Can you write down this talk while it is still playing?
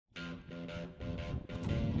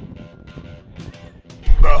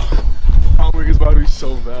Bro, homework is about to be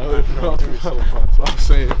so bad. Bro. It's so fun. That's what I'm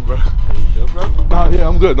saying, bro. Are you good, bro? Nah, yeah,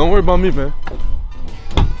 I'm good. Don't worry about me, man.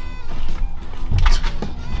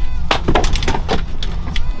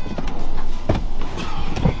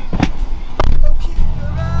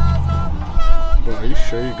 Bro, are you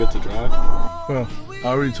sure you're good to drive? Bro, I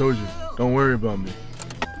already told you. Don't worry about me.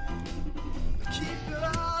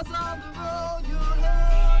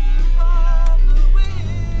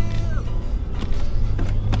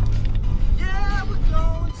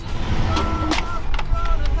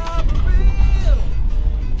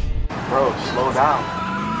 Bro, slow down.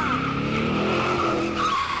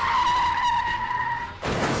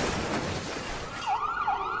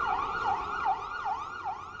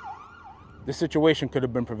 This situation could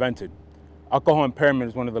have been prevented. Alcohol impairment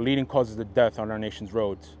is one of the leading causes of death on our nation's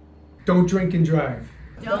roads. Don't drink and drive.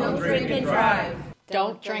 Don't drink and drive.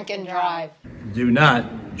 Don't drink and drive. Do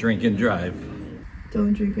not drink and drive.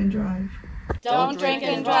 Don't drink and drive. Don't drink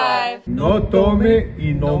and drive. No tome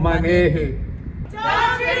y no maneje.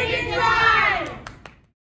 Don't drink and drive!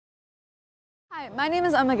 Hi, my name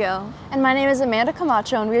is Emma Gill. And my name is Amanda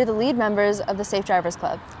Camacho, and we are the lead members of the Safe Drivers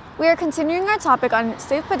Club. We are continuing our topic on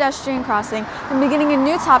safe pedestrian crossing and beginning a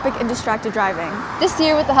new topic in distracted driving. This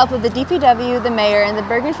year, with the help of the DPW, the mayor, and the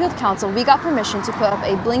Bergenfield Council, we got permission to put up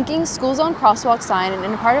a blinking school zone crosswalk sign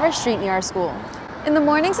in a part of our street near our school. In the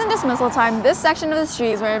mornings and dismissal time, this section of the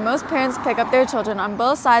street is where most parents pick up their children on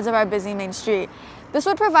both sides of our busy main street. This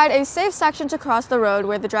would provide a safe section to cross the road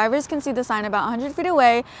where the drivers can see the sign about 100 feet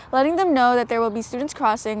away, letting them know that there will be students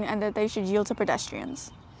crossing and that they should yield to pedestrians.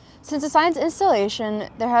 Since the sign's installation,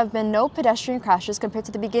 there have been no pedestrian crashes compared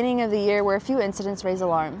to the beginning of the year, where a few incidents raise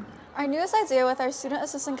alarm. Our newest idea with our student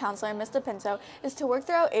assistant counselor, Mr. Pinto, is to work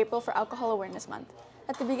throughout April for Alcohol Awareness Month.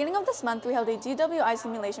 At the beginning of this month, we held a DWI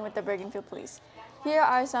simulation with the Bergenfield Police. Here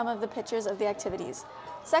are some of the pictures of the activities.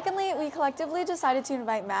 Secondly, we collectively decided to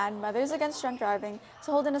invite MAD, Mothers Against Drunk Driving,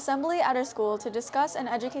 to hold an assembly at our school to discuss and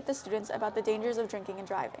educate the students about the dangers of drinking and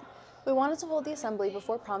driving. We wanted to hold the assembly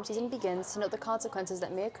before prom season begins to note the consequences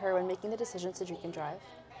that may occur when making the decision to drink and drive.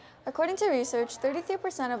 According to research,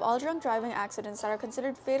 33% of all drunk driving accidents that are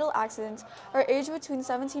considered fatal accidents are aged between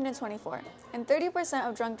 17 and 24, and 30%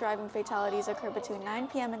 of drunk driving fatalities occur between 9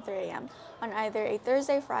 p.m. and 3 a.m. on either a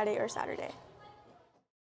Thursday, Friday, or Saturday.